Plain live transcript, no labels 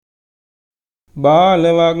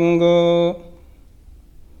balvaggo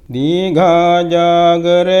Digha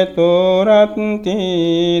jagareto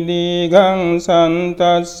ratthi dighang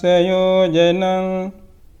santasya yojanang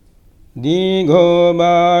Digho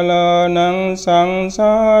balanang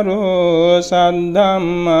sangsaro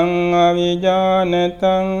saddhammang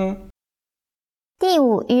avijanatang。 第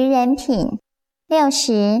五愚人品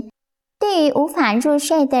60。对于无法入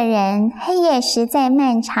睡的人，黑夜实在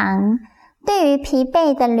漫长；对于疲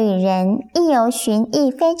惫的旅人，一游寻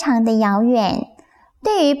意非常的遥远；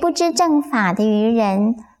对于不知正法的愚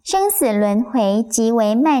人，生死轮回极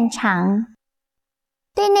为漫长；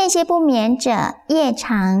对那些不眠者，夜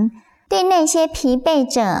长；对那些疲惫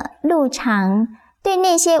者，路长；对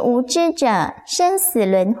那些无知者，生死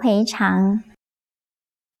轮回长。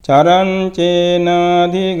Charancena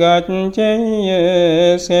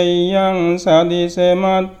dhigaccheye seyyang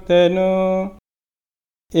sadhisemateno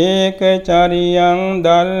Ekacariyang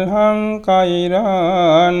dalhang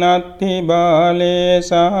kaira natti bale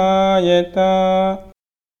sahayata。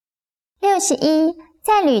 61。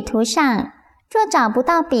在旅途上，若找不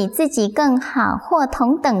到比自己更好或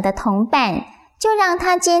同等的同伴，就让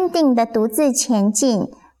他坚定地独自前进，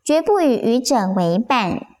绝不与愚者为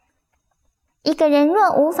伴。一个人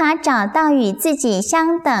若无法找到与自己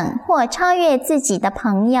相等或超越自己的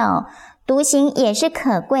朋友，独行也是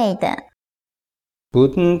可贵的。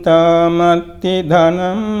Buddha matti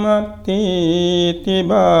dhanam matti iti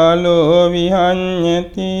balo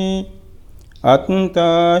vihanyati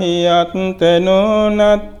atta hi atteno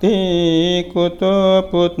natti kuto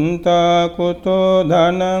buddha kuto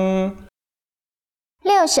dhanam。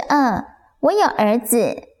 62。我有儿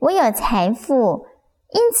子，我有财富，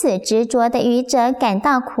因此执着的愚者感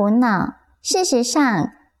到苦恼。事实上，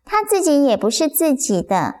他自己也不是自己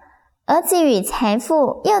的，儿子与财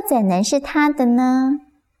富又怎能是他的呢？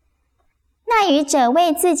那愚者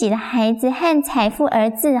为自己的孩子和财富而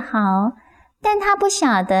自豪，但他不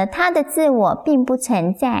晓得他的自我并不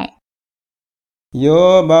存在。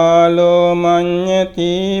Yo balo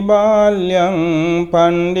manyati balyang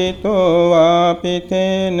pandito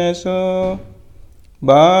vapiteneso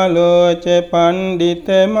Balo ce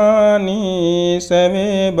pandite mani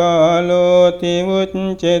save balo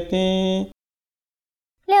tivuccheti。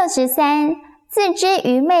 63。自知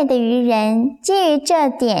愚昧的愚人，基于这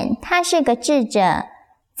点，他是个智者；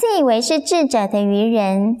自以为是智者的愚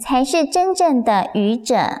人，才是真正的愚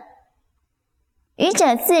者。愚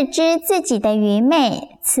者自知自己的愚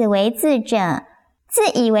昧，此为智者；自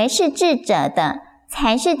以为是智者的，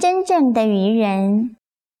才是真正的愚人。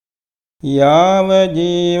Yava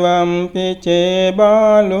jivampi ce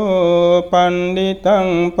balo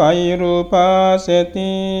panditang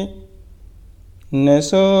pairupasati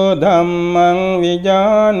Neso dhammang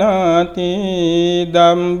vijanati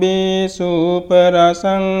dambi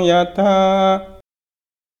suparasang yatha。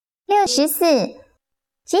 64。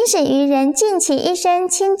即使愚人尽其一生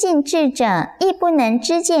亲近智者，亦不能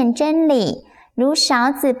知见真理，如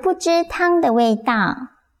勺子不知汤的味道。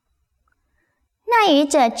那愚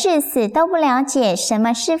者至死都不了解什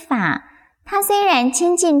么是法，他虽然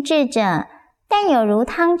亲近智者，但有如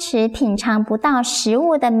汤匙品尝不到食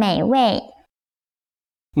物的美味。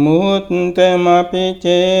Muttamapi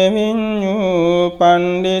ce vinyu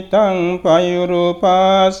panditang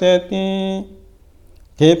payurupasati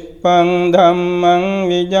Kippang dhammang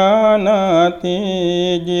vijanati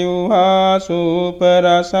jivha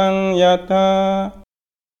suparasang yatha。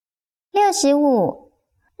 65。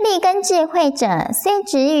立根智慧者虽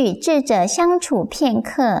只与智者相处片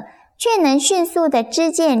刻，却能迅速地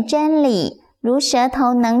知见真理，如舌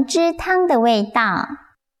头能知汤的味道。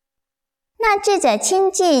那智者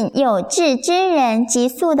亲近有智之人，急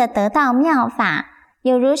速地得到妙法，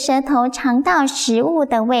有如舌头尝到食物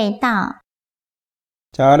的味道。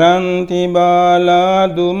Charanti bala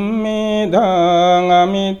dummedang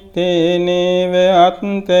amitte ve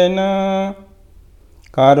attena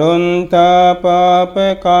Karunta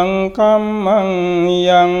papakang kammang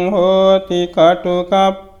yang hoti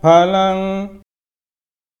katukaphalang。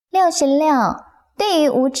 66。对于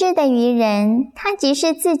无知的愚人，他即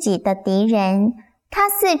是自己的敌人，他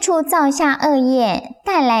四处造下恶业，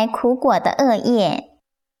带来苦果的恶业。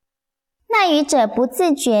那愚者不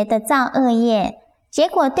自觉地造恶业，结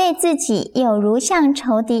果对自己有如像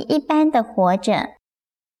仇敌一般的活着。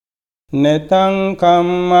Netang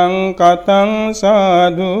kammang katang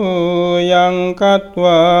sadhu yang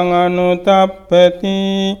katwang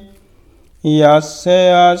anuttappati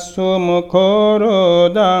Yasse asu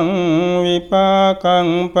mukhorodang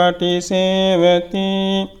vipakang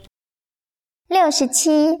patisevati。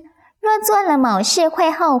 67。若做了某事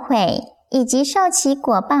会后悔，以及受其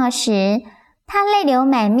果报时，他泪流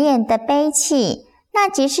满面的悲泣，那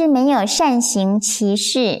即是没有善行其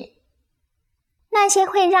事。那些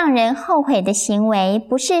会让人后悔的行为，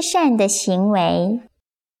不是善的行为。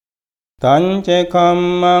Tance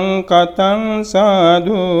kammang katang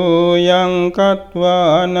sadhu yang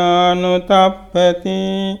katva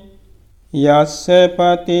nanuttappati yasse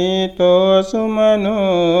patito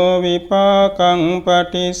sumano vipakang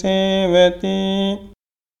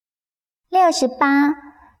patisevati。68.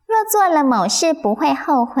 若做了某事不会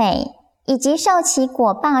后悔，以及受其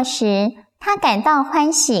果报时，他感到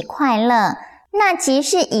欢喜快乐，那即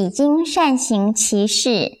是已经善行其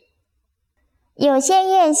事。有些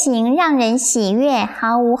业行让人喜悦，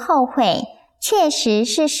毫无后悔，确实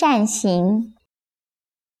是善行。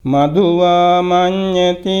Madhuva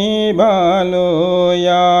manyati balo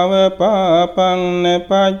yava papang ne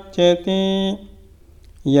pacchati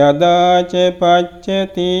yada ce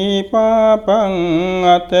pacchati papang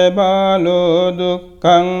ate balo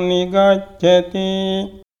dukkang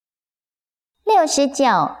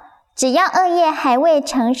nigacchati。69. 只要恶业还未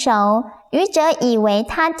成熟，愚者以为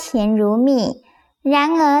它甜如蜜，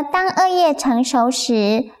然而当恶业成熟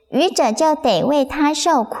时，愚者就得为它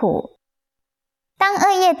受苦。当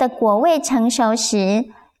恶业的果未成熟时，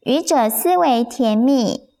愚者思为甜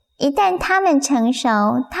蜜，一旦它们成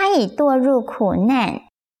熟，他已堕入苦难。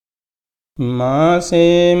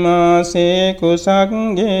Mase mase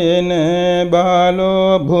kusakjene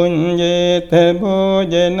balo bhunjete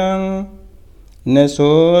bhojanang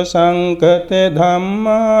Neso sankate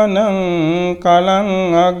dhammanang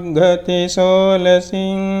kalang aggati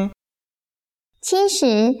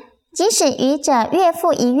solasing。70. 即使愚者月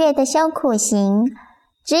复一月的修苦行，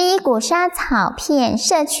只以谷沙草片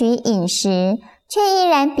摄取饮食，却依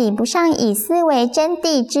然比不上以思为真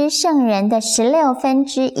谛之圣人的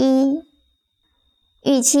1/16。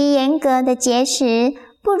与其严格的节食，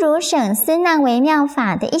不如省思那微妙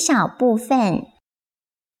法的一小部分。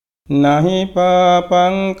Nahi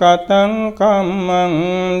papang katang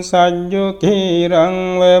kammang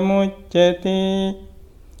sajjukirang vemuccheti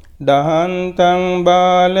dahantang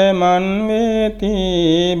baleman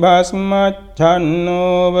veti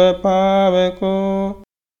basmachanno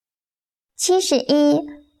vepaveko。71.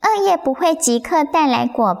 恶业不会即刻带来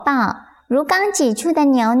果报，如刚挤出的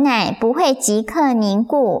牛奶不会即刻凝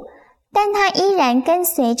固，但它依然跟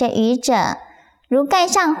随着愚者，如盖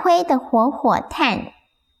上灰的活火炭。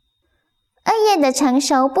恶业的成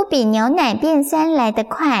熟不比牛奶变酸来得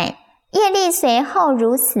快，业力随后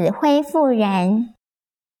如死灰复燃。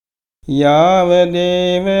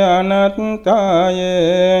Yavadeve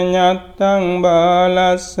anattaye nyattang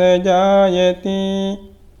balasse jayati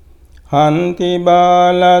hanti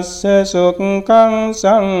balasse sukkang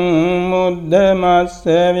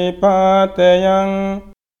sammuddhamasse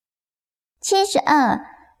vipatayang。72.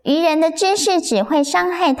 愚人的知识只会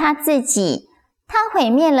伤害他自己，他毁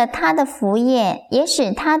灭了他的福业，也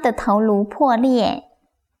使他的头颅破裂。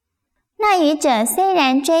那愚者虽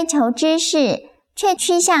然追求知识，却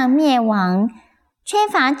趋向灭亡，缺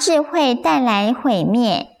乏智慧带来毁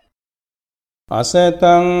灭。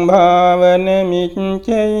Asetang bhavane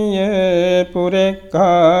miccheye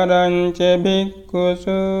purekkaranche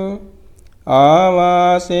bhikkhusu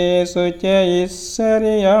avasesu ce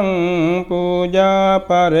issariyang puja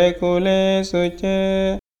parekulesu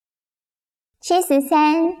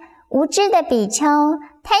ce。73. 无知的比丘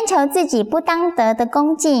贪求自己不当得的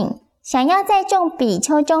恭敬，想要在众比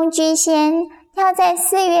丘中居先，要在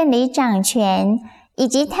寺院里掌权，以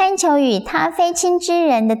及贪求与他非亲之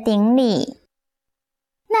人的顶礼。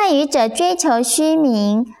那愚者追求虚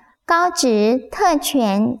名、高职、特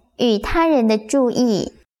权与他人的注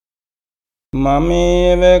意。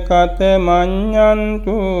Mameve kate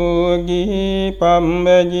manyantu gihi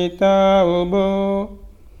pambejita ubo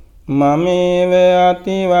Mameve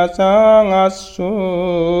ativasang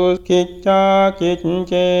assu kicca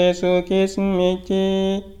kiccesu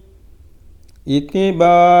kismici Iti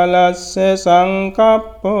balasse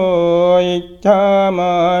sankappo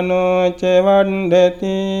ichamano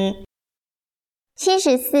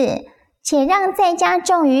cevandeti。74. 且让在家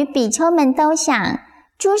众与比丘们都想，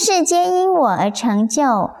诸事皆因我而成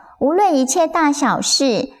就，无论一切大小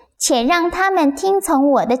事，且让他们听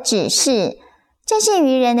从我的指示。这是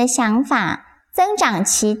愚人的想法，增长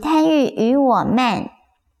其贪欲与我慢。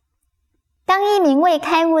当一名未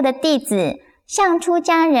开悟的弟子向出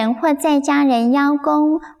家人或在家人邀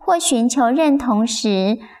功或寻求认同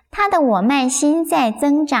时，他的我慢心在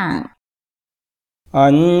增长。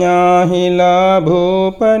Anya hila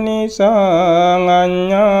bhupanisang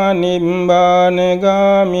anya nibbane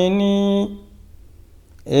gamini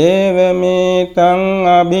ඒවමේතං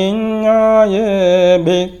අභිඤ්ඤාය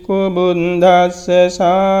භික්ඛු බුද්දස්ස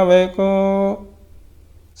ශාවකෝ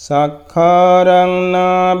සක්ඛාරං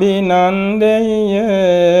නාභිනන්දෙය්‍ය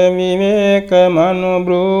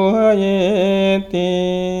විවේකමනුබ්‍රූහයේති。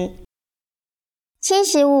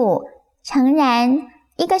 75. 诚然，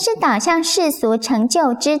一个是导向世俗成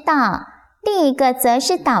就之道，另一个则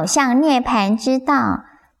是导向涅槃之道。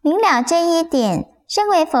明了这一点，身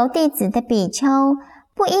为佛弟子的比丘，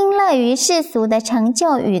不应乐于世俗的成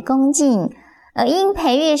就与恭敬，而应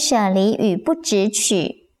培育舍离与不执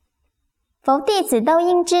取。佛弟子都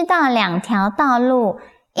应知道两条道路，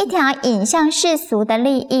一条引向世俗的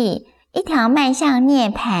利益，一条迈向涅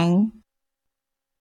槃。